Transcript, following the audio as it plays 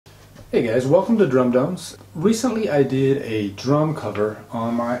Hey guys, welcome to Drums. Recently I did a drum cover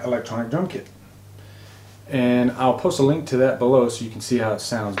on my electronic drum kit. And I'll post a link to that below so you can see how it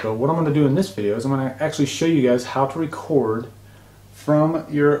sounds. But what I'm going to do in this video is I'm going to actually show you guys how to record from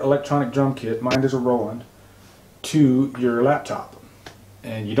your electronic drum kit, mine is a Roland, to your laptop.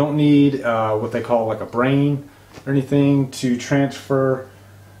 And you don't need what they call like a brain or anything to transfer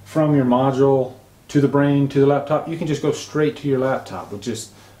from your module to the brain to the laptop. You can just go straight to your laptop with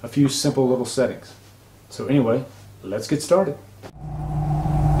just a few simple little settings. So anyway, let's get started.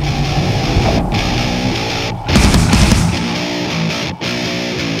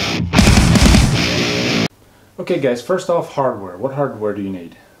 Okay guys, first off, hardware. What hardware do you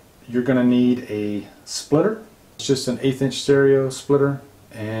need? You're going to need a splitter. It's just an 1/8 inch stereo splitter,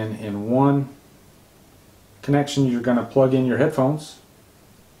 and in one connection you're going to plug in your headphones,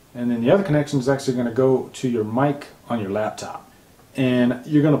 and then the other connection is actually going to go to your mic on your laptop. And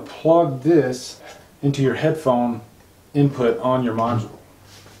you're going to plug this into your headphone input on your module.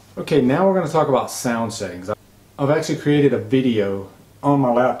 Okay, now we're going to talk about sound settings. I've actually created a video on my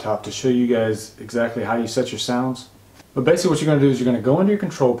laptop to show you guys exactly how you set your sounds. But basically what you're going to do is you're going to go into your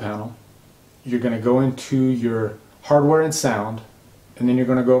control panel, you're going to go into your hardware and sound, and then you're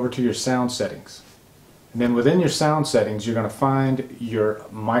going to go over to your sound settings. And then within your sound settings you're going to find your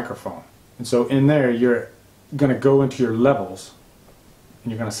microphone. And so in there you're going to go into your levels, and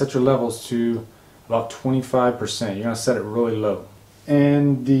you're going to set your levels to about 25%. You're going to set it really low.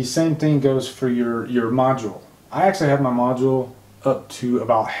 And the same thing goes for your module. I actually have my module up to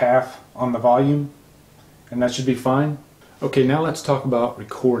about half on the volume, and that should be fine. Okay, now let's talk about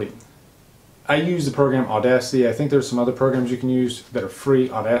recording. I use the program Audacity. I think there's some other programs you can use that are free.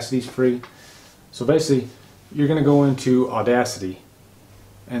 Audacity's free. So basically you're going to go into Audacity,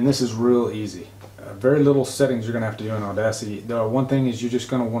 and this is real easy. Very little settings you're going to have to do in Audacity. The one thing is you're just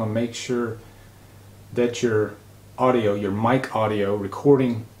going to want to make sure that your audio, your mic audio,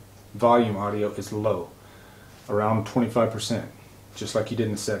 recording volume audio is low, around 25%, just like you did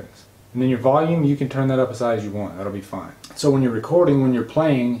in the settings. And then your volume, you can turn that up as high as you want. That'll be fine. So when you're recording, when you're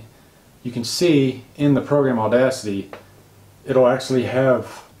playing, you can see in the program Audacity, it'll actually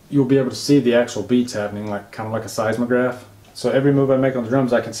have, you'll be able to see the actual beats happening, like kind of like a seismograph. So every move I make on the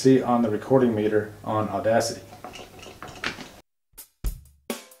drums I can see on the recording meter on Audacity.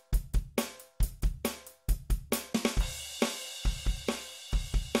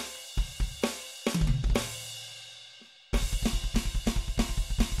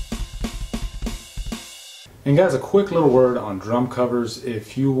 And guys, a quick little word on drum covers.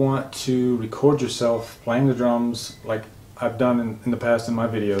 If you want to record yourself playing the drums like I've done in the past in my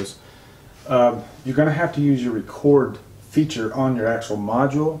videos, you're going to have to use your record feature on your actual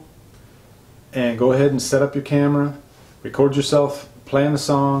module, and go ahead and set up your camera, record yourself playing the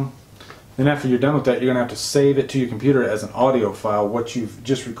song. Then after you're done with that, you're going to have to save it to your computer as an audio file, what you've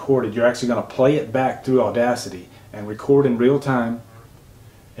just recorded. You're actually going to play it back through Audacity and record in real time,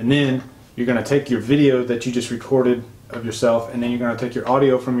 and then you're going to take your video that you just recorded of yourself, and then you're going to take your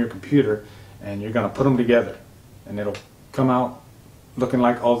audio from your computer and you're going to put them together, and it'll come out looking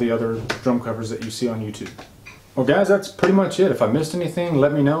like all the other drum covers that you see on YouTube. Well guys, that's pretty much it. If I missed anything,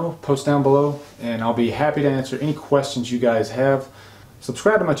 let me know, post down below, and I'll be happy to answer any questions you guys have.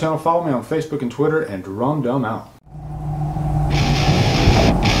 Subscribe to my channel, follow me on Facebook and Twitter, and Humdrum out.